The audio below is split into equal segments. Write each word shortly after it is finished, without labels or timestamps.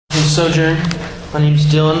Sojourn. My name's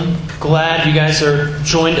Dylan. Glad you guys are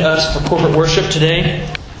joined us for corporate worship today.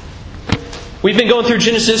 We've been going through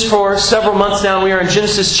Genesis for several months now. We are in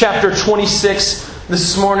Genesis chapter 26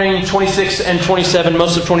 this morning, 26 and 27.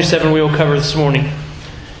 Most of 27 we will cover this morning.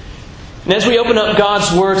 And as we open up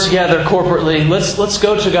God's Word together corporately, let's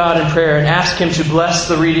go to God in prayer and ask Him to bless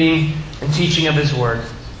the reading and teaching of His Word.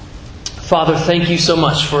 Father, thank you so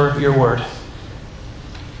much for your Word.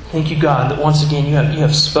 Thank you, God, that once again you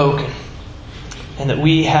have spoken and that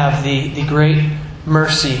we have the great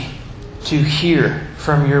mercy to hear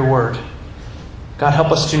from your Word. God,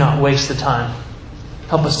 help us to not waste the time.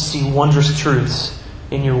 Help us to see wondrous truths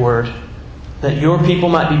in your Word, that your people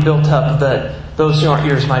might be built up, that those who aren't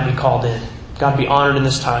yours might be called in. God, be honored in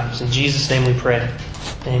this time. It's in Jesus' name we pray.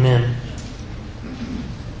 Amen.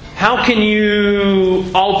 How can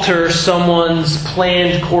you alter someone's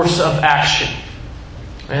planned course of action?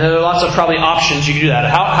 And there are lots of probably options you can do that.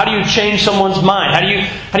 How do you change someone's mind?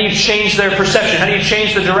 How do you change their perception? How do you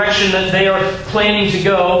change the direction that they are planning to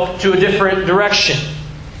go to a different direction?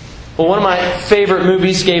 Well, one of my favorite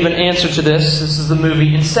movies gave an answer to this. This is the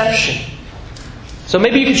movie Inception. So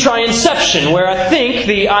maybe you could try Inception, where I think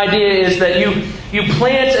the idea is that you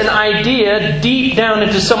plant an idea deep down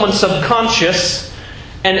into someone's subconscious,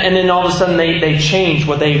 and then all of a sudden they change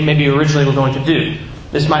what they maybe originally were going to do.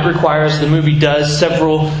 This might require, as the movie does,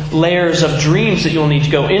 several layers of dreams that you'll need to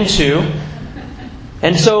go into.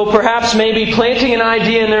 And so perhaps maybe planting an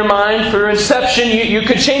idea in their mind through Inception, you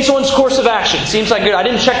could change someone's course of action. Seems like good. I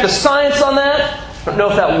didn't check the science on that. I don't know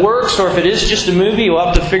if that works or if it is just a movie. You'll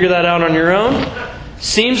have to figure that out on your own.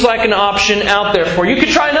 Seems like an option out there for you. You could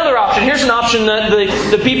try another option. Here's an option that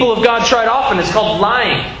the people of God tried often. It's called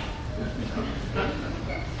lying.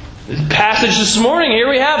 Passage this morning, here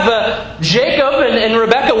we have Jacob and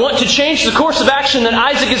Rebekah want to change the course of action that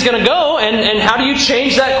Isaac is going to go. And how do you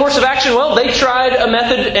change that course of action? Well, they tried a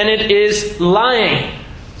method, and it is lying.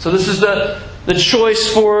 So this is the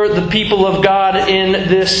choice for the people of God in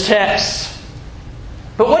this text.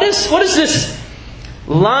 But what is this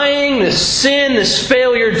lying, this sin, this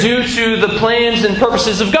failure do to the plans and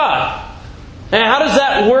purposes of God? And how does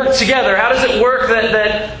that work together? How does it work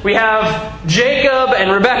that we have Jacob and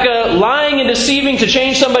Rebekah lying and deceiving to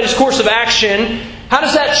change somebody's course of action? How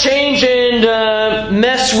does that change and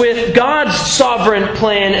mess with God's sovereign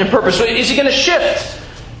plan and purpose? Is He going to shift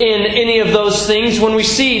in any of those things when we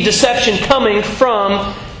see deception coming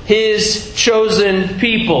from His chosen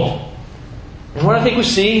people? And what I think we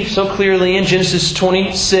see so clearly in Genesis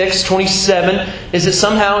 26, 27 is that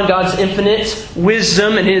somehow in God's infinite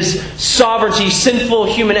wisdom and His sovereignty,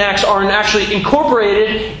 sinful human acts are actually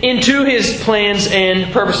incorporated into His plans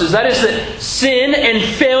and purposes. That is that sin and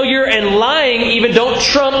failure and lying even don't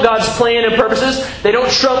trump God's plan and purposes. They don't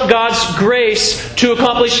trump God's grace to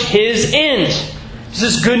accomplish His end. This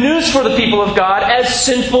is good news for the people of God as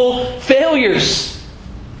sinful failures.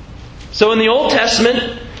 So in the Old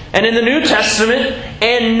Testament and in the New Testament,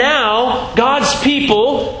 and now, God's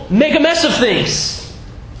people make a mess of things.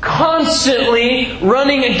 Constantly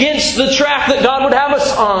running against the track that God would have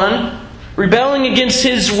us on, rebelling against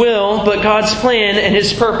His will, but God's plan and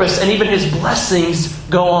His purpose and even His blessings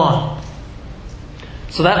go on.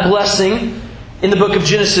 So that blessing in the book of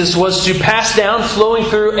Genesis was to pass down, flowing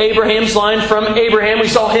through Abraham's line from Abraham. We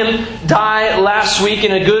saw him die last week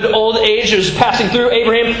in a good old age. It was passing through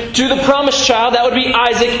Abraham to the promised child. That would be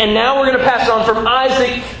Isaac. And now we're going to pass it on from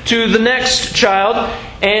Isaac to the next child.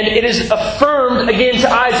 And it is affirmed again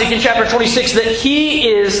to Isaac in chapter 26 that he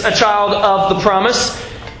is a child of the promise.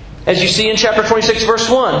 As you see in chapter 26, verse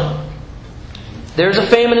 1. There's a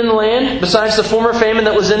famine in the land, besides the former famine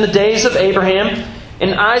that was in the days of Abraham.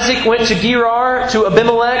 And Isaac went to Gerar, to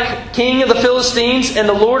Abimelech, king of the Philistines, and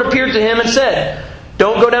the Lord appeared to him and said,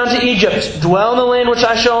 "Don't go down to Egypt. Dwell in the land which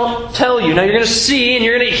I shall tell you." Now you're going to see and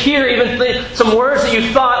you're going to hear even some words that you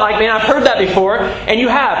thought, like, man, I've heard that before. And you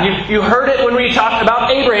have. You heard it when we talked about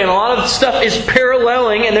Abraham. A lot of the stuff is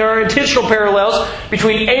paralleling, and there are intentional parallels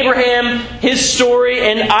between Abraham, his story,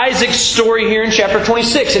 and Isaac's story here in chapter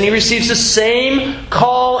 26. And he receives the same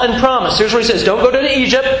call and promise. Here's what he says. "Don't go down to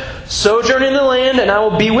Egypt. Sojourn in the land, and I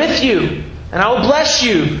will be with you. And I will bless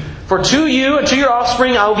you. For to you and to your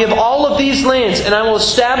offspring I will give all of these lands, and I will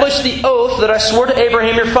establish the oath that I swore to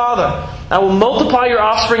Abraham your father. I will multiply your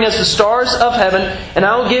offspring as the stars of heaven, and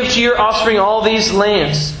I will give to your offspring all these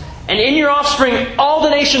lands. And in your offspring all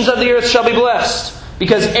the nations of the earth shall be blessed.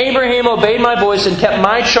 Because Abraham obeyed my voice and kept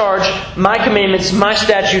my charge, my commandments, my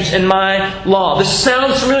statutes, and my law." This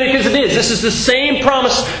sounds familiar because it is. This is the same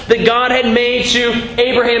promise that God had made to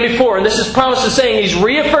Abraham before. And this is promise is saying, He's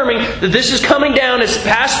reaffirming that this is coming down. It's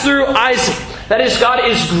passed through Isaac. That is, God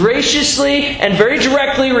is graciously and very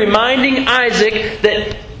directly reminding Isaac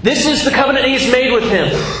that this is the covenant He's made with him.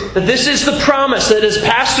 That this is the promise that is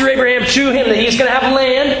passed through Abraham to him. That he's going to have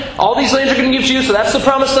land. All these lands are going to give to you. So that's the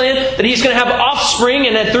promised land. That he's going to have offspring.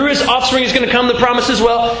 And that through his offspring is going to come the promise as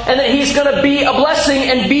well. And that he's going to be a blessing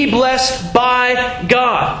and be blessed by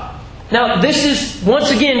God. Now, this is,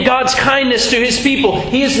 once again, God's kindness to His people.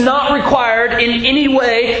 He is not required in any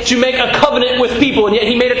way to make a covenant with people. And yet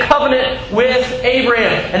He made a covenant with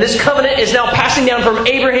Abraham. And this covenant is now passing down from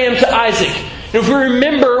Abraham to Isaac. And if we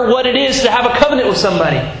remember what it is to have a covenant with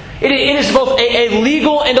somebody, it is both a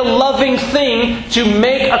legal and a loving thing to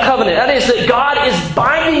make a covenant. That is, that God is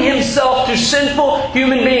binding Himself to sinful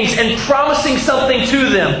human beings and promising something to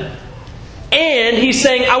them. And He's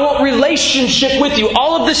saying, I want relationship with you.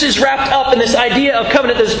 All of this is wrapped up in this idea of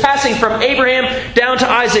covenant that is passing from Abraham down to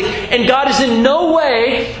Isaac. And God is in no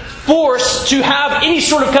way forced to have any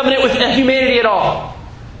sort of covenant with humanity at all.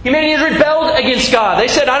 Humanity has rebelled against God. They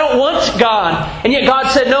said, I don't want God. And yet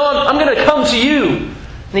God said, no, I'm going to come to you.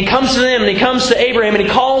 And He comes to them, and He comes to Abraham, and He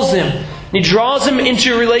calls them. And He draws him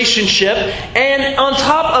into a relationship. And on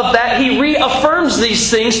top of that, He reaffirms these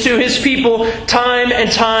things to His people time and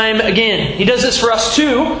time again. He does this for us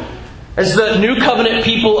too. As the new covenant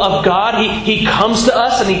people of God, He comes to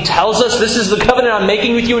us and He tells us, this is the covenant I'm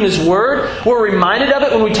making with you in His Word. We're reminded of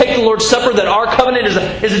it when we take the Lord's Supper, that our covenant is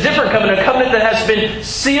a different covenant, a covenant that has been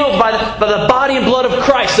sealed by the body and blood of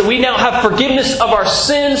Christ, that we now have forgiveness of our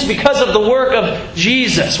sins because of the work of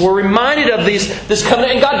Jesus. We're reminded of this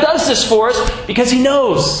covenant, and God does this for us because He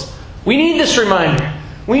knows. We need this reminder.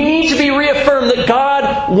 We need to be reaffirmed that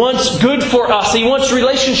God wants good for us. He wants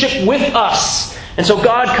relationship with us. And so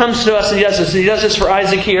God comes to us and He does this. He does this for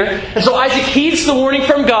Isaac here. And so Isaac heeds the warning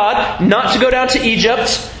from God not to go down to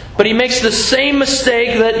Egypt. But he makes the same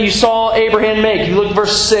mistake that you saw Abraham make. You look at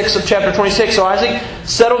verse 6 of chapter 26. So Isaac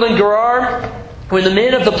settled in Gerar when the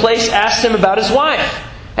men of the place asked him about his wife.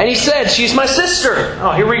 And he said, she's my sister.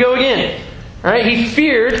 Oh, here we go again. All right, he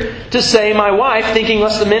feared to say my wife, thinking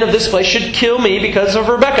lest the men of this place should kill me because of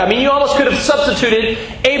Rebekah. I mean, you almost could have substituted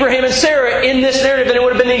Abraham and Sarah in this narrative and it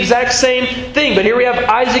would have been the exact same thing. But here we have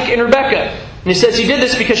Isaac and Rebekah. And he says he did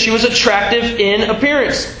this because she was attractive in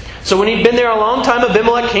appearance. So when he'd been there a long time,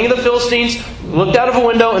 Abimelech, king of the Philistines, looked out of a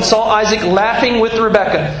window and saw Isaac laughing with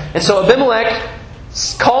Rebekah. And so Abimelech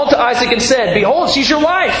called to Isaac and said, behold, she's your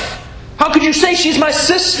wife. How could you say she's my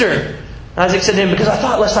sister? Isaac said to him, because I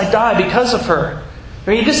thought lest I die because of her. I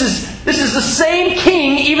mean, this is the same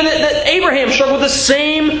king even that Abraham struggled with the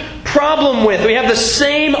same problem with. We have the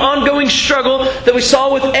same ongoing struggle that we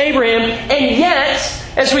saw with Abraham. And yet,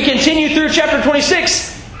 as we continue through chapter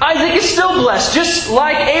 26, Isaac is still blessed. Just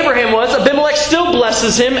like Abraham was, Abimelech still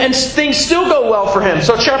blesses him and things still go well for him.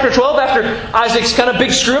 So chapter 12, after Isaac's kind of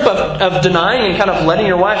big screw up of denying and kind of letting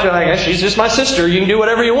your wife go, like, she's just my sister, you can do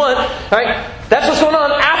whatever you want. All right? That's what's going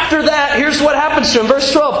on. After that, here's what happens to him.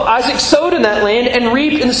 Verse 12, Isaac sowed in that land and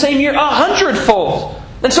reaped in the same year 100-fold.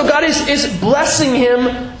 And so God is blessing him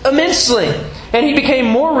immensely. And he became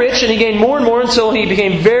more rich and he gained more and more until he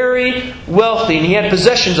became very wealthy. And he had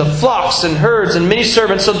possessions of flocks and herds and many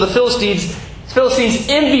servants. So the Philistines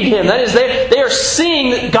envied him. That is, they are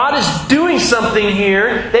seeing that God is doing something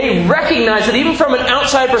here. They recognize that even from an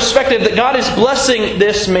outside perspective that God is blessing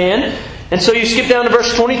this man. And so you skip down to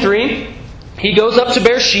verse 23. He goes up to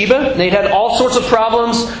Beersheba. They'd had all sorts of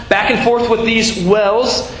problems back and forth with these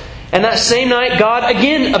wells. And that same night, God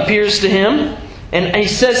again appears to him. And He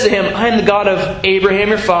says to him, I am the God of Abraham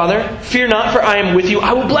your father. Fear not, for I am with you.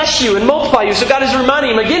 I will bless you and multiply you. So God is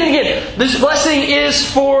reminding him again and again, this blessing is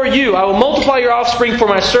for you. I will multiply your offspring for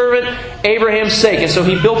my servant Abraham's sake. And so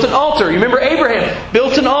he built an altar. You remember Abraham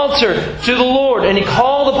built an altar to the Lord. And he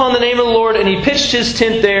called upon the name of the Lord and he pitched his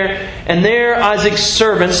tent there. And there Isaac's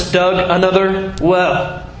servants dug another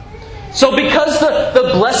well. So because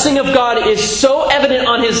the blessing of God is so evident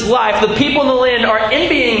on his life, the people in the land are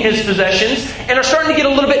envying his possessions and are starting to get a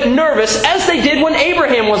little bit nervous, as they did when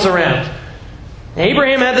Abraham was around.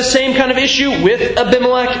 Abraham had the same kind of issue with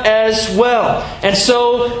Abimelech as well. And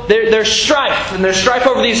so there's strife, and there's strife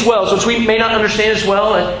over these wells, which we may not understand as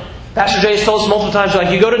well. And Pastor Jay has told us multiple times,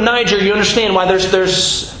 like, you go to Niger, you understand why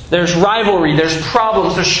there's rivalry, there's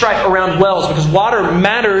problems, there's strife around wells, because water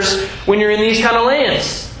matters when you're in these kind of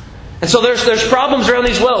lands. And so there's problems around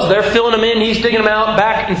these wells. They're filling them in, he's digging them out,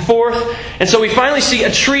 back and forth. And so we finally see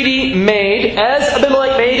a treaty made. As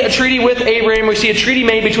Abimelech made a treaty with Abraham, we see a treaty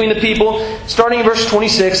made between the people, starting in verse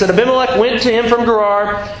 26. And Abimelech went to him from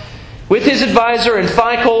Gerar with his advisor and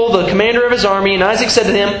Phicol, the commander of his army. And Isaac said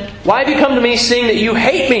to him, why have you come to me, seeing that you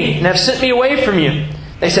hate me and have sent me away from you?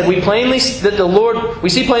 They said, we see plainly that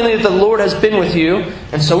the Lord has been with you.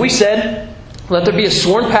 And so we said, let there be a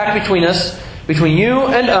sworn pact between us, between you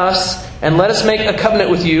and us, and let us make a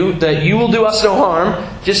covenant with you that you will do us no harm,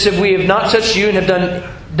 just as we have not touched you and have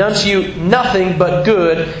done to you nothing but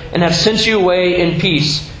good, and have sent you away in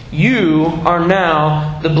peace. You are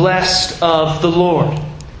now the blessed of the Lord.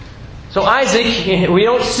 So Isaac, we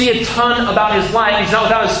don't see a ton about his life. He's not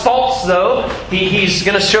without his faults, though. He's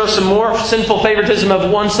going to show some more sinful favoritism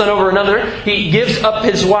of one son over another. He gives up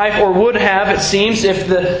his wife, or would have, it seems,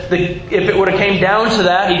 if it would have came down to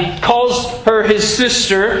that. He calls her his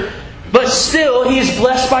sister. But still, he is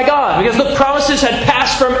blessed by God, because the promises had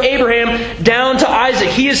passed from Abraham down to Isaac.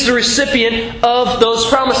 He is the recipient of those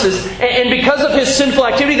promises. And because of his sinful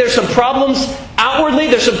activity, there's some problems outwardly.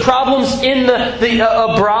 There's some problems in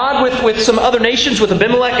abroad with some other nations, with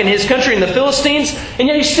Abimelech and his country and the Philistines. And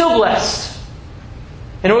yet he's still blessed.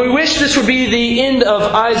 And we wish this would be the end of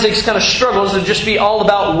Isaac's kind of struggles, to just be all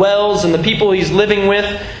about wells and the people he's living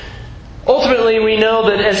with. Ultimately, we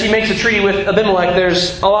know that as he makes a treaty with Abimelech,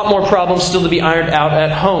 there's a lot more problems still to be ironed out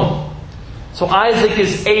at home. So Isaac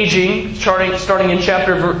is aging, starting in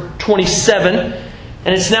chapter 27.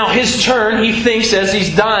 And it's now his turn, he thinks, as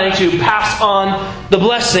he's dying, to pass on the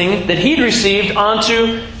blessing that he'd received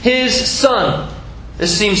onto his son.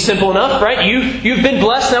 This seems simple enough, right? You've been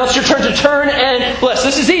blessed, now it's your turn to turn and bless.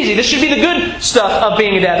 This is easy. This should be the good stuff of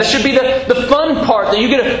being a dad. This should be the fun part, that you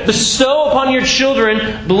get to bestow upon your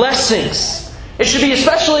children blessings. It should be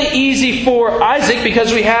especially easy for Isaac,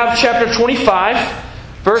 because we have chapter 25,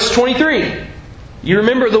 verse 23. You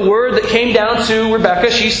remember the word that came down to Rebekah.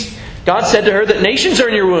 God said to her that nations are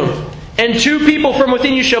in your womb, and 2 people from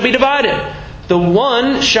within you shall be divided. The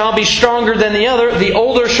one shall be stronger than the other. The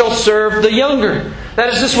older shall serve the younger.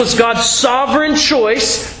 That is, this was God's sovereign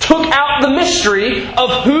choice, took out the mystery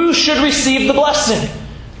of who should receive the blessing.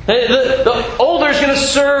 The older is going to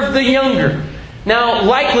serve the younger. Now,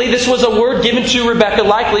 likely this was a word given to Rebekah,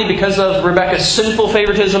 likely because of Rebekah's sinful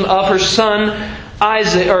favoritism of her son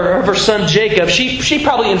Isaac, or of her son Jacob. She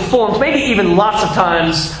probably informed, maybe even lots of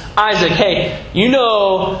times, Isaac, hey, you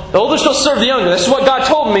know, the older shall serve the younger. This is what God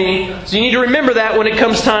told me, so you need to remember that when it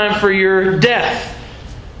comes time for your death.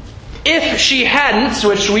 If she hadn't,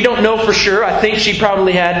 which we don't know for sure, I think she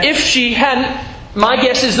probably had. If she hadn't, my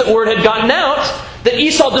guess is that word had gotten out that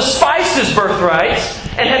Esau despised his birthright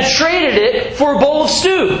and had traded it for a bowl of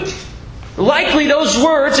stew. Likely those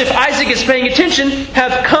words, if Isaac is paying attention,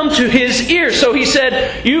 have come to his ears. So he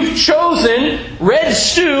said, you've chosen red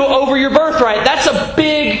stew over your birthright. That's a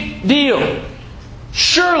big deal.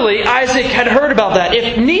 Surely Isaac had heard about that.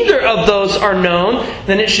 If neither of those are known,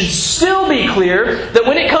 then it should still be clear that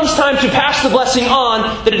when it comes time to pass the blessing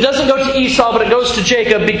on, that it doesn't go to Esau, but it goes to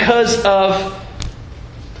Jacob because of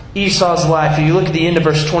Esau's life. If you look at the end of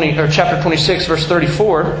chapter 26, verse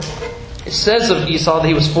 34, it says of Esau that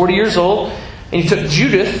he was 40 years old, and he took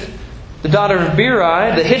Judith, the daughter of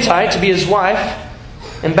Beeri, the Hittite, to be his wife,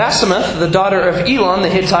 and Basemath, the daughter of Elon, the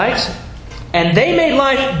Hittite, and they made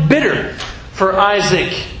life bitter for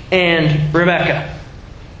Isaac and Rebekah.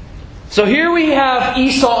 So here we have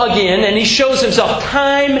Esau again, and he shows himself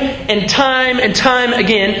time and time and time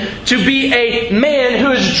again to be a man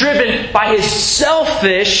who is driven by his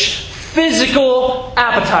selfish physical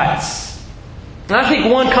appetites. And I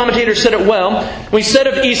think one commentator said it well when he said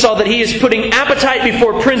of Esau that he is putting appetite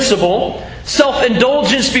before principle,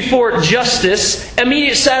 self-indulgence before justice,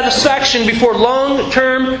 immediate satisfaction before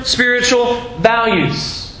long-term spiritual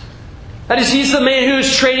values. That is, he's the man who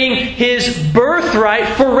is trading his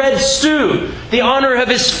birthright for red stew, the honor of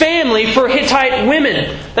his family for Hittite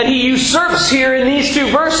women, that he usurps here in these 2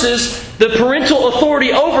 verses the parental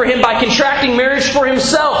authority over him by contracting marriage for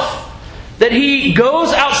himself. That he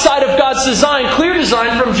goes outside of God's design, clear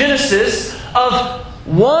design from Genesis, of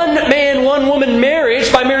one man, one woman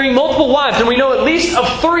marriage by marrying multiple wives. And we know at least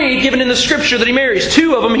of 3 given in the Scripture that he marries.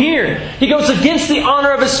 2 of them here. He goes against the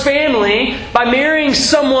honor of his family by marrying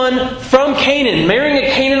someone from Canaan, marrying a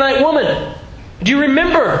Canaanite woman. Do you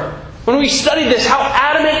remember when we studied this, how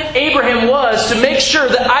adamant Abraham was to make sure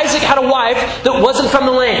that Isaac had a wife that wasn't from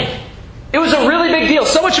the land? It was a really big deal.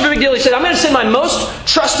 So much of a big deal. He said, I'm going to send my most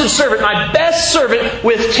trusted servant, my best servant,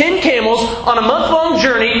 with 10 camels on a month-long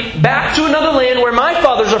journey back to another land where my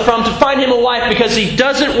fathers daughters are from, to find him a wife, because he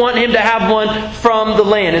doesn't want him to have one from the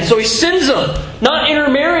land. And so he sends them. Not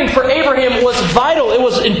intermarrying for Abraham was vital. It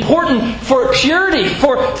was important for purity,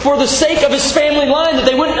 for the sake of his family line, that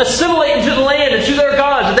they wouldn't assimilate into the land and to their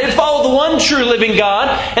gods, that they'd follow the one true living God,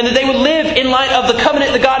 and that they would live in light of the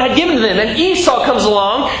covenant that God had given to them. And Esau comes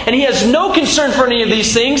along, and he has no concern for any of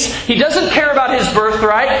these things. He doesn't care about his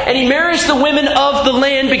birthright, and he marries the women of the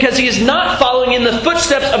land because he is not following in the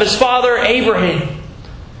footsteps of his father Abraham.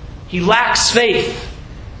 He lacks faith.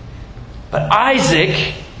 But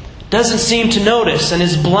Isaac doesn't seem to notice and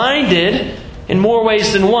is blinded in more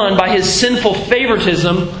ways than one by his sinful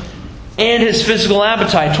favoritism and his physical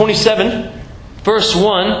appetite. 27, verse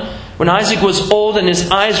 1, when Isaac was old and his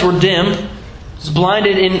eyes were dim, he was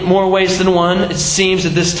blinded in more ways than one, it seems,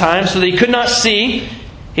 at this time, so that he could not see.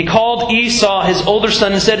 He called Esau, his older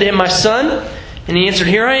son, and said to him, "My son?" And he answered,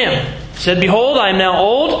 "Here I am." He said, "Behold, I am now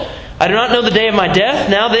old. I do not know the day of my death.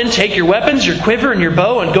 Now then, take your weapons, your quiver, and your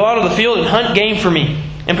bow, and go out of the field and hunt game for me.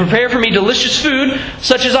 And prepare for me delicious food,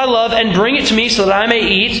 such as I love, and bring it to me so that I may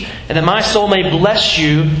eat, and that my soul may bless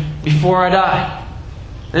you before I die."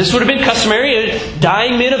 This would have been customary.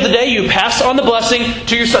 Dying men of the day, you pass on the blessing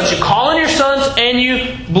to your sons. You call on your sons and you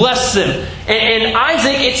bless them. And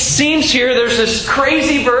Isaac, it seems here, there's this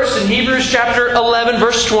crazy verse in Hebrews chapter 11,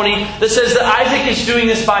 verse 20, that says that Isaac is doing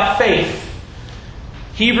this by faith.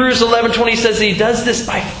 Hebrews 11:20 says that he does this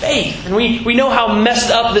by faith. And we know how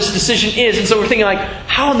messed up this decision is. And so we're thinking, like,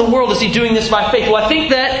 how in the world is he doing this by faith? Well, I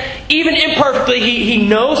think that even imperfectly, he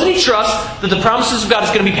knows and he trusts that the promises of God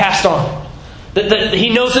is going to be passed on. That he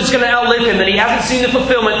knows it's going to outlive him, that he hasn't seen the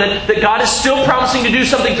fulfillment, that God is still promising to do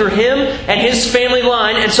something through him and his family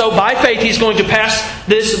line. And so by faith, he's going to pass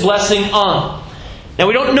this blessing on. Now,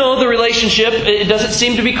 we don't know the relationship. It doesn't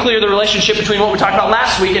seem to be clear, the relationship between what we talked about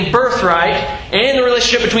last week and birthright and the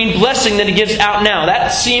relationship between blessing that he gives out now.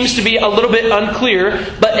 That seems to be a little bit unclear,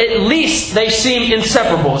 but at least they seem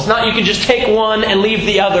inseparable. It's not you can just take one and leave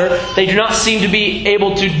the other. They do not seem to be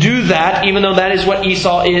able to do that, even though that is what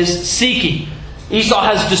Esau is seeking. Esau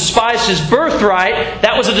has despised his birthright.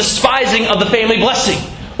 That was a despising of the family blessing.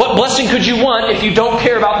 What blessing could you want if you don't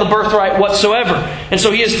care about the birthright whatsoever? And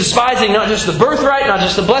so he is despising not just the birthright, not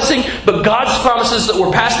just the blessing, but God's promises that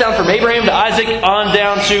were passed down from Abraham to Isaac on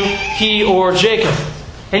down to he or Jacob.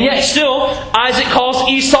 And yet still, Isaac calls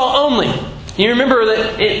Esau only. You remember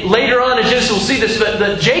that later on in Genesis we'll see this,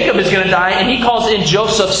 that Jacob is going to die, and he calls in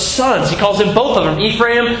Joseph's sons. He calls in both of them,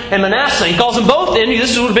 Ephraim and Manasseh. He calls them both in.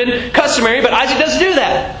 This would have been customary, but Isaac doesn't do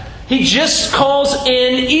that. He just calls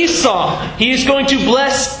in Esau. He is going to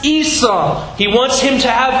bless Esau. He wants him to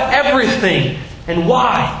have everything. And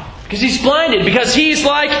why? Because he's blinded. Because he's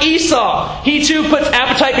like Esau. He too puts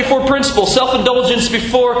appetite before principle, self-indulgence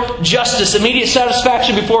before justice, immediate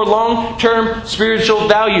satisfaction before long-term spiritual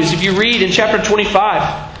values. If you read in chapter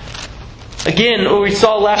 25, again, what we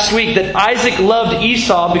saw last week, that Isaac loved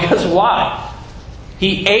Esau because why?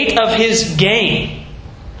 He ate of his game.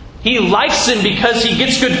 He likes him because he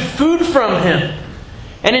gets good food from him.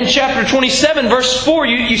 And in chapter 27, verse 4,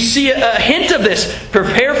 you see a hint of this.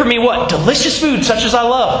 Prepare for me what? Delicious food such as I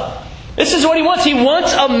love. This is what he wants. He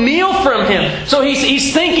wants a meal from him. So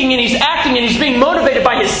he's thinking and he's acting and he's being motivated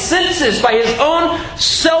by his senses, by his own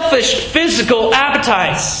selfish physical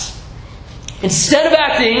appetites. Instead of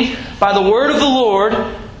acting by the word of the Lord,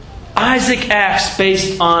 Isaac acts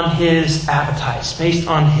based on his appetites, based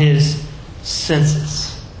on his senses.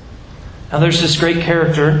 Now there's this great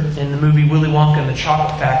character in the movie Willy Wonka and the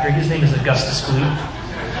Chocolate Factory. His name is Augustus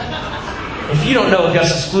Gloop. If you don't know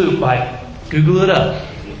Augustus Gloop, Google it up.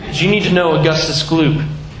 Because you need to know Augustus Gloop.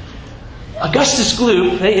 Augustus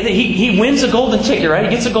Gloop, he wins a golden ticket, right? He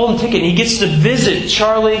gets a golden ticket and he gets to visit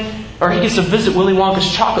Willy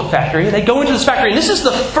Wonka's chocolate factory. And they go into this factory, and this is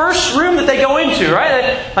the first room that they go into,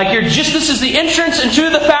 right? This is the entrance into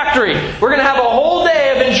the factory. We're going to have a whole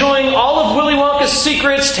day of enjoying all of Willy Wonka's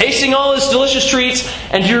secrets, tasting all his delicious treats.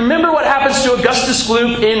 And do you remember what happens to Augustus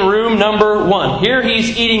Gloop in room number 1? Here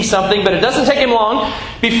he's eating something, but it doesn't take him long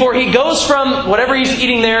before he goes from whatever he's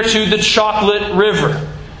eating there to the chocolate river.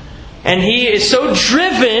 And he is so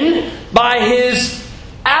driven by his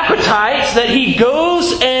appetite that he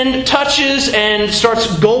goes and touches and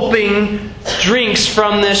starts gulping drinks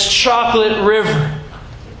from this chocolate river.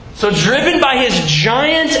 So driven by his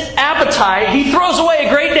giant appetite, he throws away a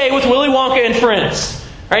great day with Willy Wonka and friends.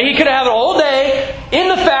 Right? He could have had a whole day in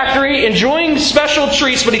the factory enjoying special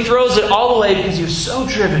treats, but he throws it all away because he was so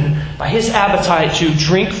driven by his appetite to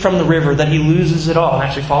drink from the river that he loses it all and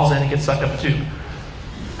actually falls in and gets sucked up too.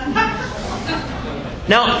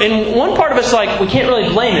 Now, in one part of us, we can't really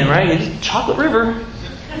blame him, right? Chocolate river.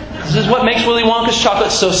 This is what makes Willy Wonka's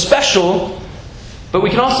chocolate so special. But we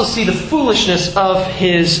can also see the foolishness of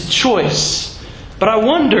his choice. But I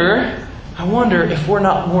wonder if we're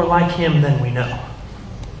not more like him than we know.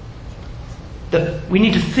 That we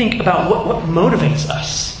need to think about what motivates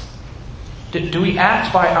us. Do we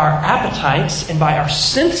act by our appetites and by our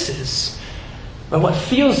senses, by what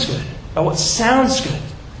feels good, by what sounds good?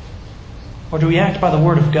 Or do we act by the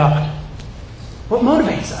Word of God? What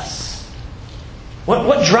motivates us?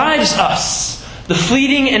 What drives us? The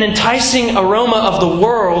fleeting and enticing aroma of the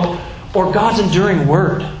world or God's enduring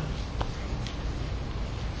Word?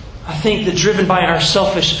 I think that driven by our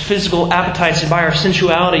selfish physical appetites and by our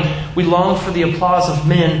sensuality, we long for the applause of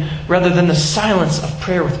men rather than the silence of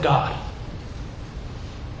prayer with God.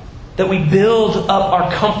 That we build up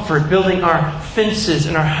our comfort, building our fences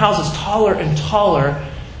and our houses taller and taller,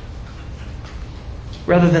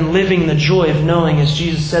 rather than living the joy of knowing, as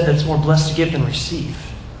Jesus said, that it's more blessed to give than receive.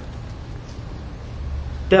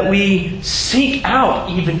 That we seek out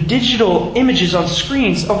even digital images on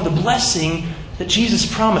screens over the blessing that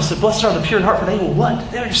Jesus promised, that blessed are the pure in heart, for they will what?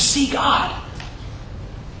 They will see God.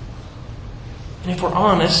 And if we're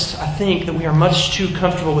honest, I think that we are much too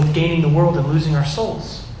comfortable with gaining the world and losing our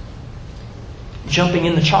souls. Jumping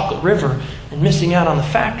in the chocolate river and missing out on the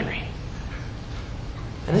factory.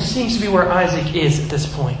 And this seems to be where Isaac is at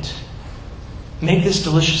this point. Make this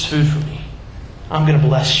delicious food for me. I'm going to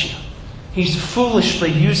bless you. He's foolishly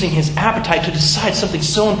using his appetite to decide something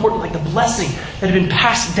so important like the blessing that had been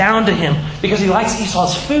passed down to him because he likes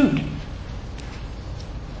Esau's food.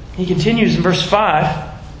 He continues in verse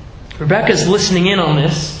 5. Rebekah's listening in on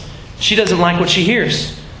this. She doesn't like what she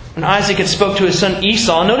hears. When Isaac had spoke to his son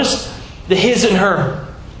Esau, notice the his and her,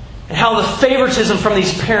 and how the favoritism from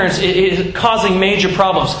these parents is causing major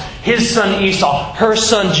problems. His son Esau, her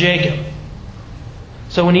son Jacob.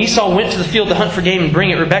 So when Esau went to the field to hunt for game and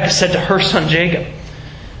bring it, Rebekah said to her son Jacob,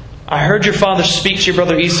 I heard your father speak to your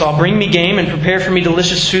brother Esau. Bring me game and prepare for me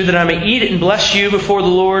delicious food that I may eat it and bless you before the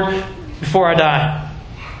Lord before I die.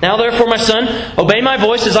 Now therefore, my son, obey my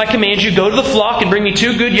voice as I command you. Go to the flock and bring me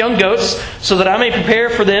 2 good young goats, so that I may prepare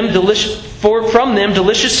from them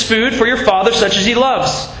delicious food for your father, such as he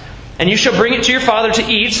loves. And you shall bring it to your father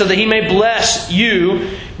to eat, so that he may bless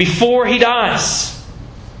you before he dies.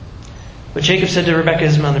 But Jacob said to Rebekah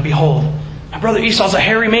his mother, Behold, my brother Esau is a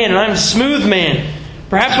hairy man, and I am a smooth man.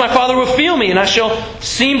 Perhaps my father will feel me, and I shall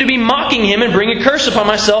seem to be mocking him and bring a curse upon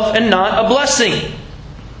myself and not a blessing.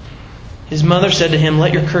 His mother said to him,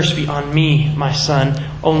 Let your curse be on me, my son.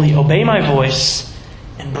 Only obey my voice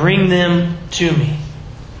and bring them to me.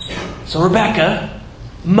 So Rebekah,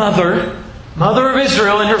 mother of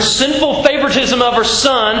Israel, in her sinful favoritism of her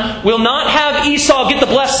son, will not have Esau get the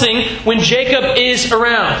blessing when Jacob is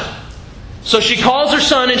around. So she calls her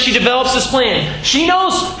son and she develops this plan. She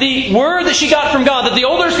knows the word that she got from God, that the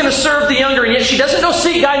older is going to serve the younger, and yet she doesn't go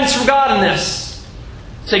seek guidance from God in this.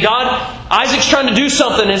 Say, God, Isaac's trying to do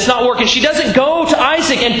something and it's not working. She doesn't go to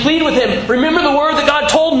Isaac and plead with him. Remember the word that God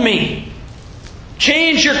told me.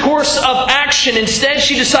 Change your course of action. Instead,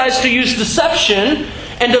 she decides to use deception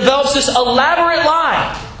and develops this elaborate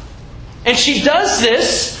lie. And she does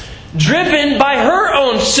this driven by her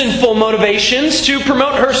own sinful motivations to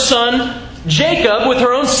promote her son Jacob with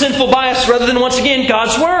her own sinful bias rather than, once again,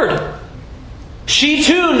 God's word. She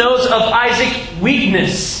too knows of Isaac's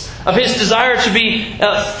weakness, of his desire to be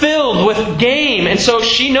filled with game. And so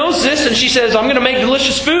she knows this and she says, I'm going to make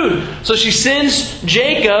delicious food. So she sends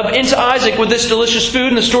Jacob into Isaac with this delicious food.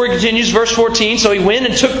 And the story continues, verse 14. So he went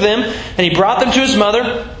and took them and he brought them to his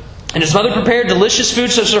mother. And his mother prepared delicious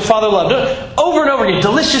food such as her father loved. Over and over again,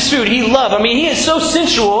 delicious food he loved. I mean, he is so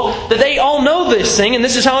sensual that they all know this thing. And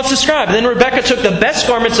this is how it's described. Then Rebekah took the best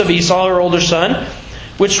garments of Esau, her older son,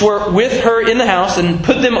 which were with her in the house, and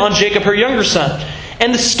put them on Jacob, her younger son.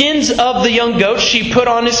 And the skins of the young goats she put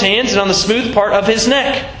on his hands and on the smooth part of his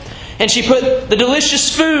neck. And she put the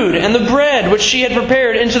delicious food and the bread which she had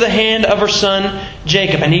prepared into the hand of her son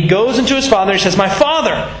Jacob. And he goes into his father and he says, My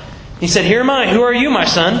father! He said, Here am I. Who are you, my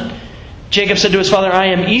son? Jacob said to his father, I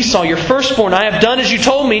am Esau, your firstborn. I have done as you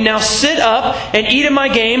told me. Now sit up and eat of my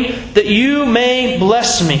game, that you may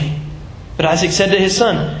bless me. But Isaac said to his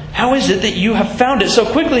son, How is it that you have found it so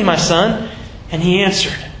quickly, my son? And he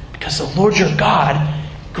answered, Because the Lord your God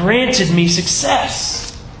granted me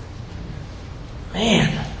success.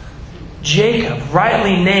 Man, Jacob,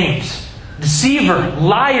 rightly named deceiver,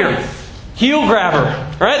 liar, heel grabber.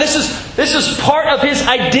 Right? This is part of his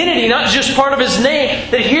identity, not just part of his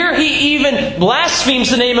name. That here he even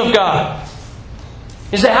blasphemes the name of God.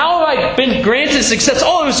 He said, How have I been granted success?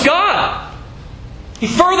 Oh, it was God. He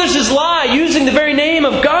furthers his lie using the very name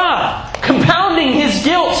of God, compounding his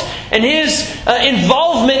guilt and his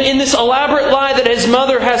involvement in this elaborate lie that his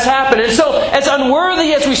mother has happened. And so, as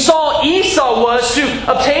unworthy as we saw Esau was to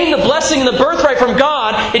obtain the blessing and the birthright from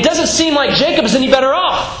God, it doesn't seem like Jacob is any better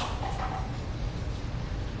off.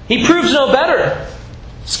 He proves no better.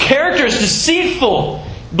 His character is deceitful,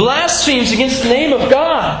 blasphemes against the name of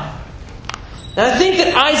God. And I think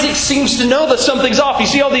that Isaac seems to know that something's off. You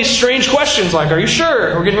see all these strange questions like, are you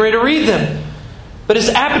sure? We're getting ready to read them. But his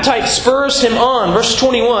appetite spurs him on. Verse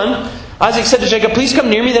 21, Isaac said to Jacob, please come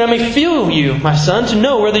near me that I may feel you, my son, to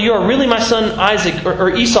know whether you are really my son Isaac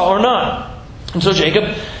or Esau or not. And so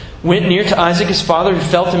Jacob went near to Isaac his father, who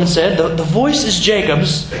felt him and said, the voice is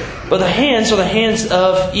Jacob's, but the hands are the hands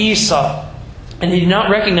of Esau. And he did not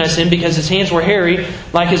recognize him because his hands were hairy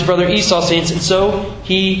like his brother Esau's hands. And so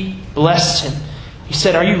he blessed him. He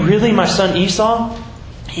said, are you really my son Esau?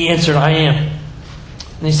 He answered, I am.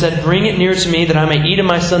 And he said, bring it near to me that I may eat of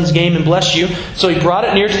my son's game and bless you. So he brought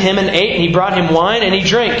it near to him and ate, and he brought him wine and he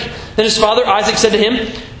drank. Then his father Isaac said to him,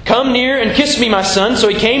 come near and kiss me, my son. So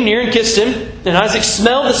he came near and kissed him. And Isaac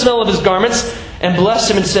smelled the smell of his garments and blessed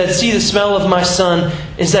him and said, see, the smell of my son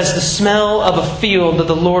is as the smell of a field that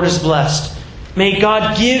the Lord has blessed. May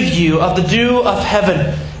God give you of the dew of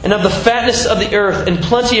heaven and of the fatness of the earth and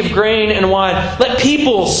plenty of grain and wine. Let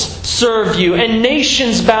peoples serve you and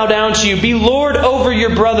nations bow down to you. Be Lord over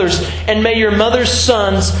your brothers, and may your mother's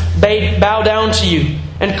sons bow down to you.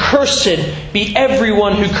 And cursed be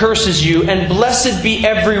everyone who curses you, and blessed be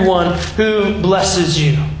everyone who blesses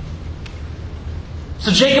you. So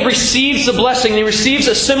Jacob receives the blessing, and he receives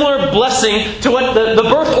a similar blessing to what the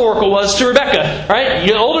birth oracle was to Rebekah. Right?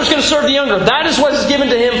 The older is going to serve the younger. That is what is given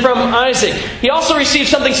to him from Isaac. He also receives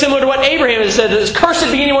something similar to what Abraham has said.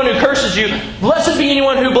 Cursed be anyone who curses you. Blessed be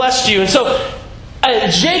anyone who blessed you. And so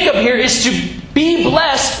Jacob here is to be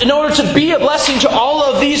blessed in order to be a blessing to all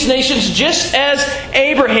of these nations, just as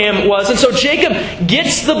Abraham was. And so Jacob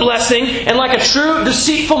gets the blessing, and like a true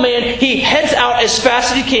deceitful man, he heads out as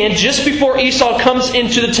fast as he can just before Esau comes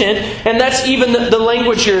into the tent. And that's even the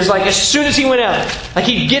language here is like as soon as he went out. Like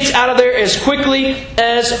he gets out of there as quickly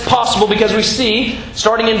as possible, because we see,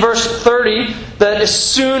 starting in verse 30, that as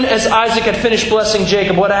soon as Isaac had finished blessing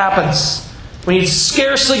Jacob, what happens? When he'd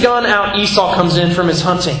scarcely gone out, Esau comes in from his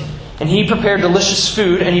hunting. And he prepared delicious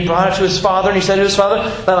food, and he brought it to his father. And he said to his father,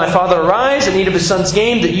 let my father arise and eat of his son's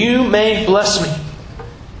game, that you may bless me.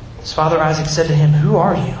 His father Isaac said to him, who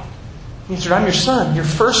are you? He answered, I'm your son, your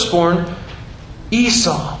firstborn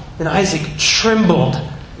Esau. Then Isaac trembled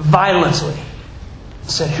violently and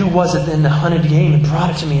said, who was it then that hunted game and brought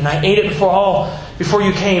it to me? And I ate it before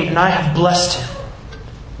you came, and I have blessed him.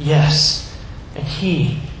 Yes, and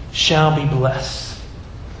he shall be blessed.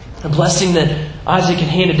 The blessing that Isaac had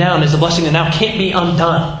handed down is a blessing that now can't be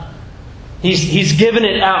undone. He's given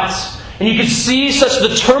it out. And you can see such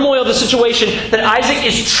the turmoil of the situation that Isaac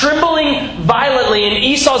is trembling violently, and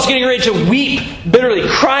Esau's getting ready to weep bitterly,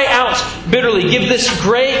 cry out bitterly, give this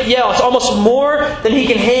great yell. It's almost more than he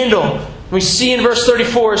can handle. We see in verse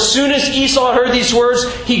 34, as soon as Esau heard these words,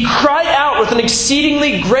 he cried out with an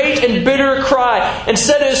exceedingly great and bitter cry, and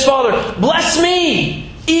said to his father, bless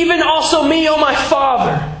me, even also me, O my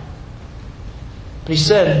father. But he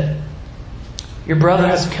said, your brother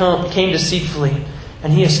came deceitfully,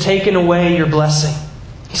 and he has taken away your blessing.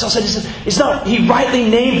 Esau said, is not he rightly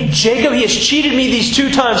named Jacob? He has cheated me these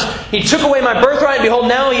 2 times. He took away my birthright, and behold,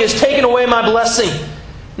 now he has taken away my blessing.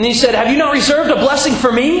 And he said, have you not reserved a blessing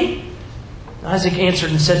for me? Isaac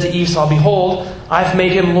answered and said to Esau, behold, I have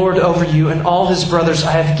made him lord over you, and all his brothers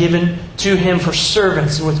I have given to him for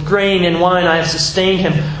servants, and with grain and wine I have sustained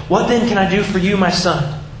him. What then can I do for you, my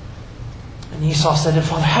son? And Esau said to him,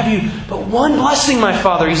 Father, have you but one blessing, my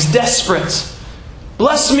father? He's desperate.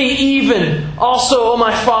 Bless me even also, O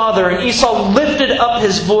my father. And Esau lifted up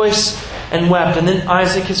his voice and wept. And then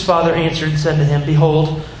Isaac his father answered and said to him,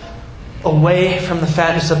 behold, away from the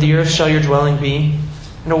fatness of the earth shall your dwelling be,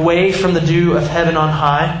 and away from the dew of heaven on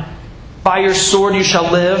high. By your sword you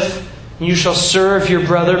shall live, and you shall serve your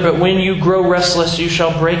brother, but when you grow restless, you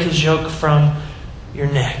shall break his yoke from your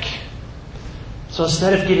neck. So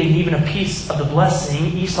instead of getting even a piece of the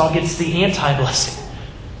blessing, Esau gets the anti-blessing.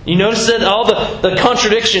 You notice that all the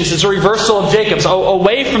contradictions, it's a reversal of Jacob's.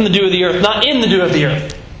 Away from the dew of the earth, not in the dew of the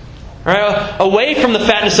earth. Right? Away from the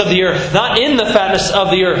fatness of the earth, not in the fatness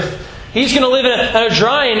of the earth. He's going to live in a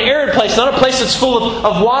dry and arid place, not a place that's full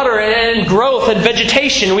of water and growth and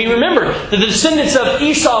vegetation. We remember that the descendants of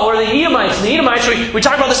Esau were the Edomites. And the Edomites, we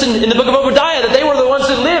talk about this in the book of Obadiah, that they were the ones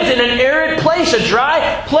that lived in an arid place, a a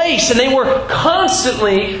dry place, and they were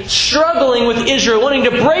constantly struggling with Israel, wanting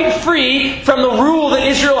to break free from the rule that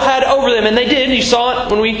Israel had over them. And they did. You saw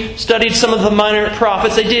it when we studied some of the minor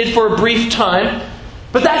prophets. They did for a brief time.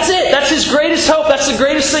 But that's it. That's his greatest hope. That's the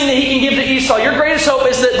greatest thing that he can give to Esau. Your greatest hope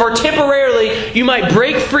is that for temporarily you might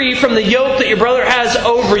break free from the yoke that your brother has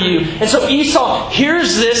over you. And so Esau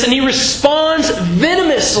hears this and he responds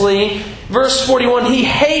venomously. Verse 41, he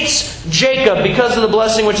hates Jacob because of the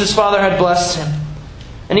blessing which his father had blessed him.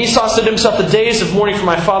 And Esau said to himself, the days of mourning for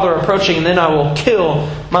my father are approaching, and then I will kill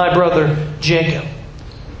my brother Jacob.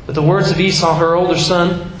 But the words of Esau, her older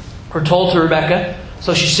son, were told to Rebekah.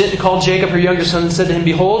 So she sent and called Jacob, her younger son, and said to him,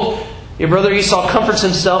 behold, your brother Esau comforts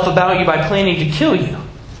himself about you by planning to kill you.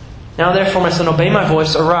 Now therefore, my son, obey my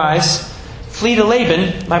voice, arise, flee to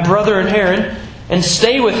Laban, my brother in Haran, and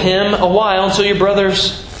stay with him a while until your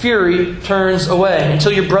brother's fury turns away,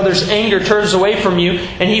 until your brother's anger turns away from you,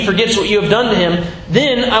 and he forgets what you have done to him.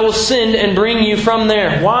 Then I will send and bring you from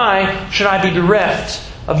there. Why should I be bereft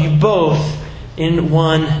of you both in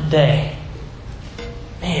one day?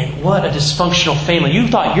 Man, what a dysfunctional family. You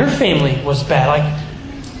thought your family was bad.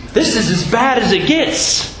 Like, this is as bad as it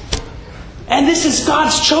gets. And this is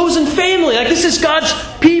God's chosen family. Like, this is God's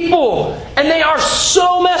people. And they are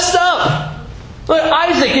so messed up. Look,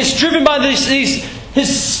 Isaac is driven by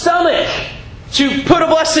his stomach to put a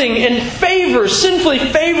blessing and sinfully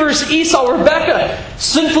favors Esau. Rebekah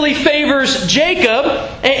sinfully favors Jacob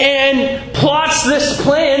and plots this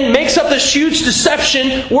plan, makes up this huge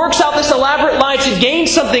deception, works out this elaborate lie to gain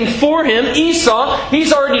something for him. Esau,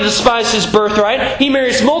 he's already despised his birthright. He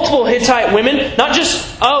marries multiple Hittite women, not just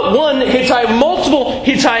one Hittite, multiple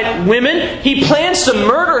Hittite women. He plans to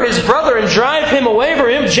murder his brother and drive him away from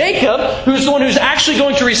him. Jacob, who's the one who's actually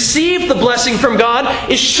going to receive the blessing from God,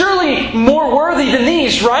 is surely more worthy than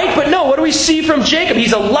these, right? But no, what do we see from Jacob?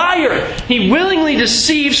 He's a liar. He willingly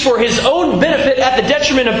deceives for his own benefit at the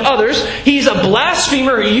detriment of others. He's a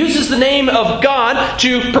blasphemer. He uses the name of God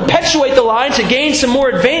to perpetuate the lie, to gain some more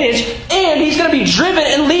advantage. And he's going to be driven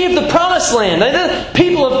and leave the promised land. The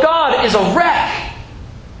people of God is a wreck.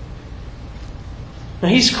 Now,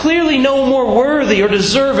 he's clearly no more worthy or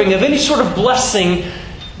deserving of any sort of blessing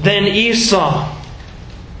than Esau.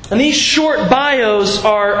 And these short bios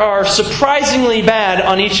are surprisingly bad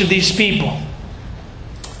on each of these people.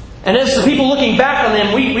 And as the people looking back on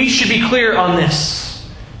them, we should be clear on this.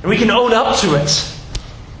 And we can own up to it.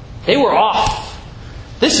 They were off.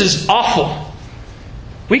 This is awful.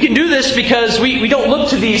 We can do this because we don't look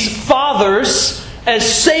to these fathers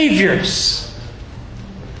as saviors.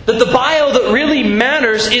 That the bio that really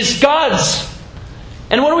matters is God's.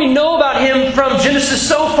 And what do we know about Him from Genesis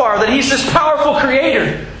so far? That He's this powerful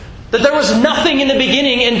Creator. That there was nothing in the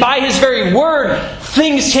beginning, and by His very word,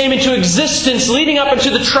 things came into existence, leading up into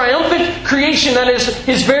the triumphant creation that is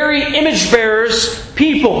His very image bearers'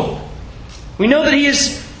 people. We know that He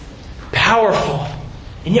is powerful.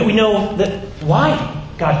 And yet we know that why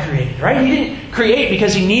God created, right? He didn't create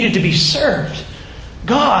because He needed to be served.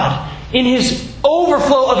 God, in His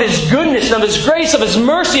overflow of His goodness, of His grace, of His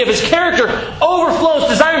mercy, of His character, overflows,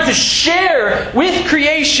 desiring to share with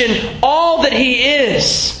creation all that He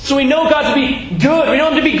is. So we know God to be good. We know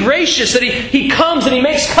Him to be gracious. That He comes and He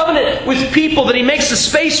makes covenant with people. That He makes the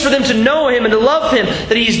space for them to know Him and to love Him.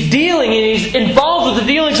 That He's dealing and He's involved with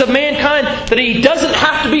the dealings of mankind that He doesn't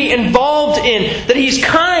have to be involved in. That He's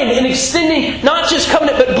kind in extending not just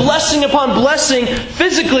covenant but blessing upon blessing,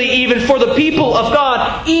 physically even, for the people of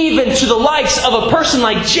God, even to the likes of a person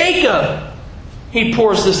like Jacob. He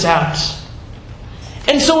pours this out.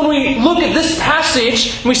 And so when we look at this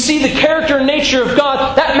passage, we see the character and nature of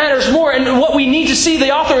God, that matters more. And what we need to see,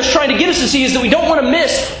 the author is trying to get us to see, is that we don't want to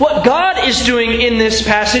miss what God is doing in this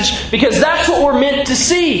passage, because that's what we're meant to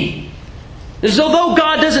see. As although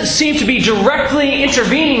God doesn't seem to be directly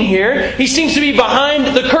intervening here, He seems to be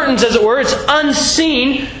behind the curtains, as it were. It's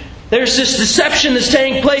unseen. There's this deception that's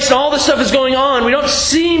taking place and all this stuff is going on. We don't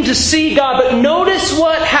seem to see God, but notice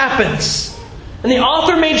what happens. And the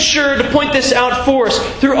author made sure to point this out for us.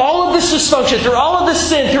 Through all of this dysfunction, through all of this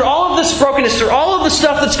sin, through all of this brokenness, through all of the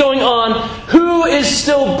stuff that's going on, who is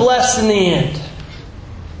still blessed in the end?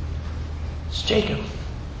 It's Jacob.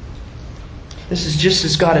 This is just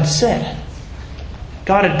as God had said.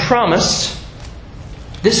 God had promised.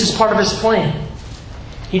 This is part of His plan.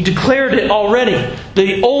 He declared it already.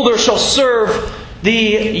 The older shall serve the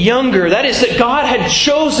younger. That is, that God had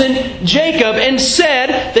chosen Jacob and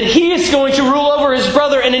said that he is going to rule over his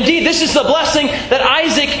brother. And indeed, this is the blessing that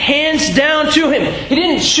Isaac hands down to him. He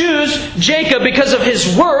didn't choose Jacob because of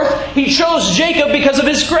his worth. He chose Jacob because of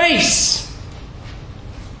His grace.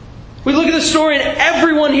 We look at the story and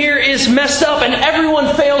everyone here is messed up and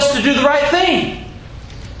everyone fails to do the right thing.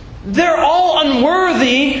 They're all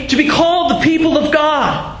unworthy to be called the people of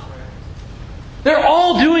God. They're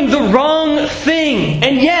all doing the wrong thing.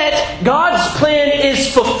 And yet, God's plan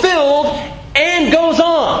is fulfilled and goes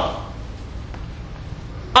on.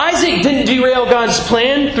 Isaac didn't derail God's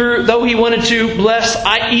plan, though he wanted to bless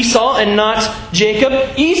Esau and not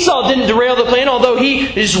Jacob. Esau didn't derail the plan, although he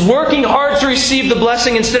is working hard to receive the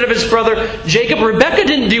blessing instead of his brother Jacob. Rebekah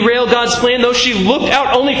didn't derail God's plan, though she looked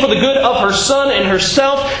out only for the good of her son and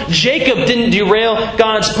herself. Jacob didn't derail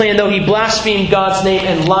God's plan, though he blasphemed God's name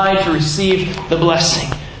and lied to receive the blessing.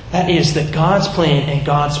 That is, that God's plan and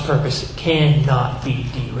God's purpose cannot be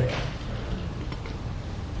derailed.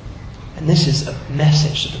 And this is a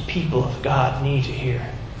message that the people of God need to hear.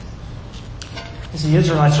 As the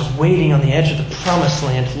Israelites are waiting on the edge of the promised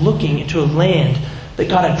land, looking into a land that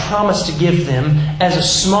God had promised to give them, as a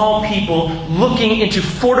small people looking into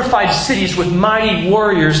fortified cities with mighty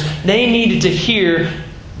warriors, they needed to hear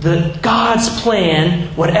that God's plan,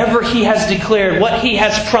 whatever He has declared, what He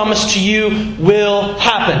has promised to you, will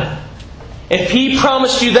happen. If He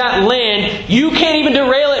promised you that land, you can't even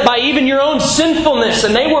derail it by even your own sinfulness.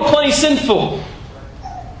 And they were plenty sinful.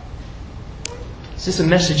 Is this a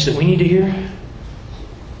message that we need to hear?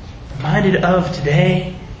 Reminded of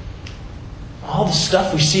today? All the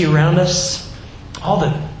stuff we see around us. All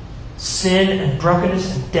the sin and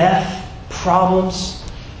brokenness and death, problems.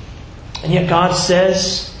 And yet God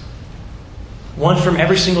says, one from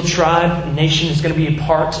every single tribe and nation is going to be a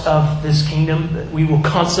part of this kingdom that we will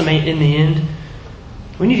consummate in the end.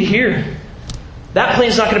 We need to hear that plan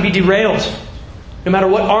is not going to be derailed, no matter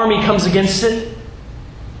what army comes against it.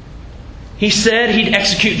 He said He'd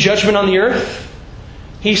execute judgment on the earth.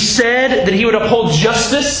 He said that He would uphold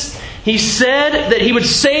justice. He said that He would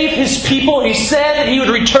save His people. He said that He would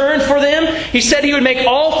return for them. He said He would make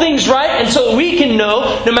all things right. And so we can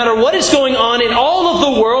know, no matter what is going on in all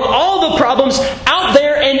of the world, all the problems out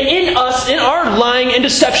there and in us, in our lying and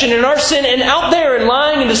deception, in our sin, and out there in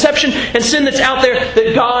lying and deception and sin that's out there,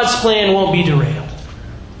 that God's plan won't be derailed.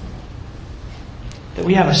 That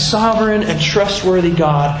we have a sovereign and trustworthy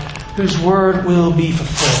God whose word will be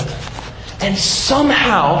fulfilled. And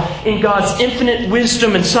somehow, in God's infinite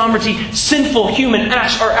wisdom and sovereignty, sinful human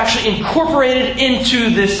acts are actually incorporated into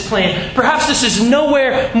this plan. Perhaps this is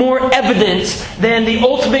nowhere more evident than the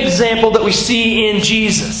ultimate example that we see in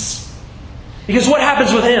Jesus. Because what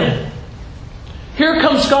happens with Him? Here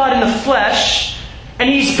comes God in the flesh, and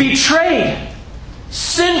He's betrayed.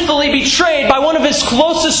 Sinfully betrayed by one of His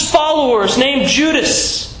closest followers named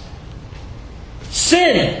Judas.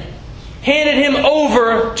 Sin handed Him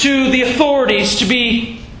over to the authorities to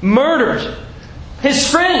be murdered. His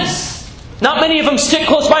friends, not many of them stick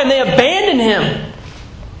close by Him. They abandon Him.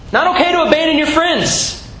 Not okay to abandon your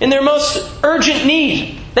friends in their most urgent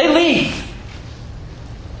need. They leave.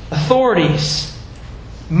 Authorities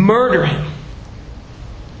murder Him.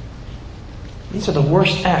 These are the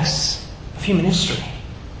worst acts of human history.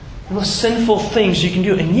 The most sinful things you can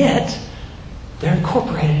do. And yet, they're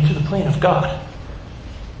incorporated into the plan of God.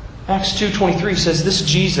 Acts 2:23 says, this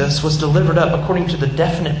Jesus was delivered up according to the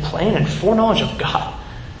definite plan and foreknowledge of God.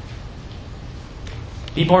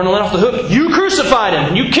 People aren't let off the hook. You crucified Him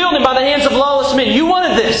and you killed Him by the hands of lawless men. You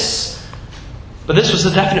wanted this. But this was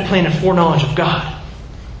the definite plan and foreknowledge of God.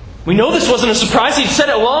 We know this wasn't a surprise. He'd said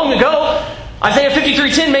it long ago. Isaiah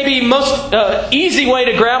 53:10 may be the most easy way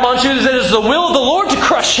to grab onto is that it is the will of the Lord to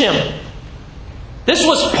crush Him. This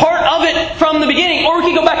was part of it from the beginning. Or we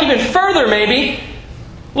could go back even further maybe.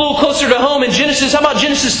 A little closer to home in Genesis. How about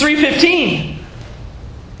Genesis 3:15?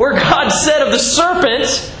 Where God said of the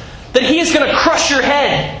serpent that he is going to crush your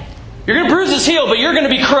head. You're going to bruise his heel, but you're going to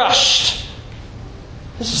be crushed.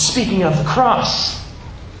 This is speaking of the cross.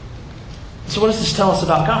 So what does this tell us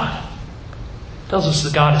about God? It tells us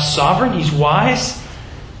that God is sovereign, He's wise,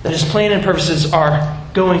 that His plan and purposes are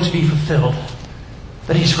going to be fulfilled.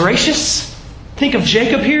 That He's gracious. Think of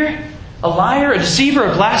Jacob here, a liar, a deceiver,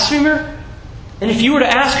 a blasphemer. And if you were to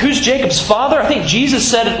ask who's Jacob's father, I think Jesus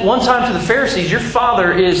said at one time to the Pharisees, your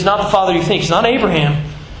father is not the father you think. It's not Abraham.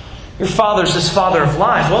 Your father's this father of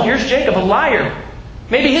lies. Well, here's Jacob, a liar.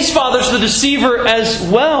 Maybe his father's the deceiver as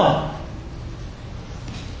well.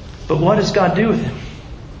 But what does God do with him?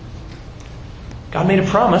 God made a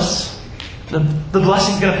promise. The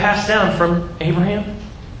blessing's going to pass down from Abraham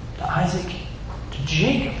to Isaac to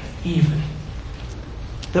Jacob even.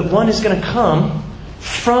 That one is going to come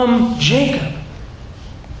from Jacob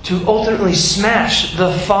to ultimately smash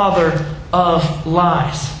the father of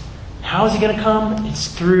lies. How is He going to come? It's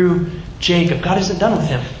through Jacob. God isn't done with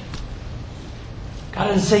him. God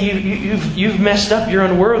God doesn't say you've messed up, you're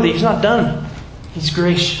unworthy. He's not done. He's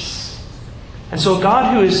gracious. And so a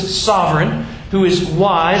God who is sovereign, who is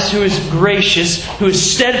wise, who is gracious, who is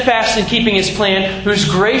steadfast in keeping His plan, who is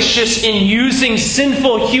gracious in using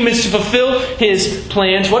sinful humans to fulfill His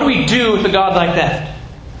plans. What do we do with a God like that?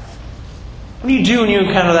 What do you do when you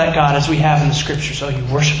encounter that God as we have in the Scriptures? Oh, you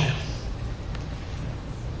worship Him.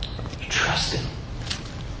 You trust Him.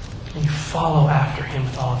 And you follow after Him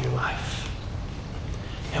with all of your life.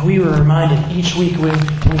 And we were reminded each week when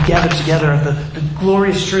we gather together of the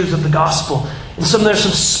glorious truths of the gospel. And there's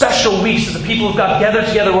some special weeks that the people of God gather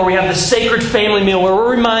together where we have this sacred family meal, where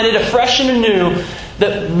we're reminded afresh and anew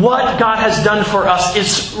that what God has done for us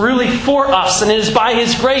is really for us. And it is by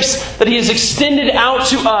His grace that He has extended out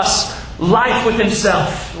to us life with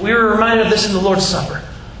Himself. We were reminded of this in the Lord's Supper.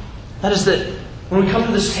 That is that when we come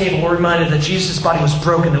to this table, we're reminded that Jesus' body was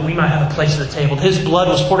broken that we might have a place at the table. His blood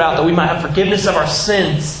was poured out that we might have forgiveness of our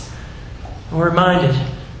sins. And we're reminded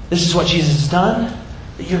this is what Jesus has done,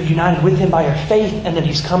 that you're united with Him by your faith, and that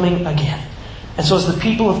He's coming again. And so as the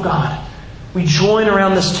people of God, we join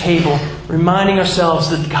around this table, reminding ourselves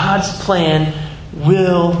that God's plan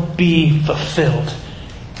will be fulfilled.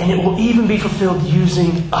 And it will even be fulfilled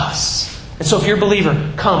using us. And so if you're a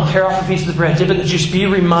believer, come, tear off a piece of the bread, dip it in the juice, be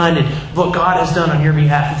reminded of what God has done on your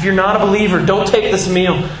behalf. If you're not a believer, don't take this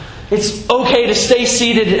meal. It's okay to stay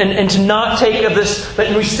seated and to not take of this, but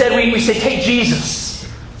instead we say, take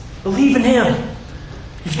Jesus. Believe in Him.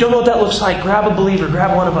 If you don't know what that looks like, grab a believer,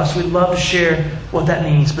 grab one of us. We'd love to share what that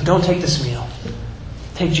means, but don't take this meal.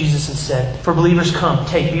 Take Jesus instead. For believers, come,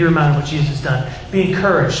 take, be reminded of what Jesus has done. Be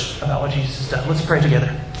encouraged about what Jesus has done. Let's pray together.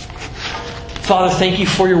 Father, thank You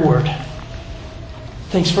for Your word.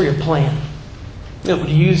 Thanks for Your plan that would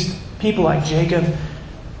use people like Jacob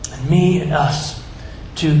and me and us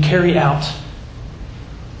to carry out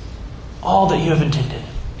all that You have intended.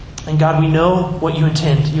 And God, we know what You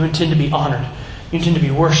intend. You intend to be honored. You intend to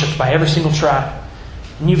be worshipped by every single tribe.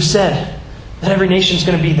 And You've said that every nation is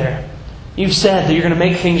going to be there. You've said that You're going to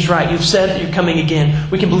make things right. You've said that You're coming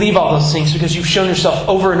again. We can believe all those things because You've shown Yourself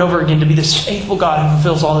over and over again to be this faithful God who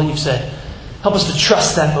fulfills all that You've said. Help us to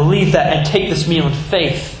trust that, believe that, and take this meal in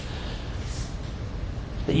faith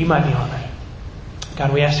that You might be honored.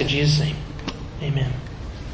 God, we ask in Jesus' name. Amen.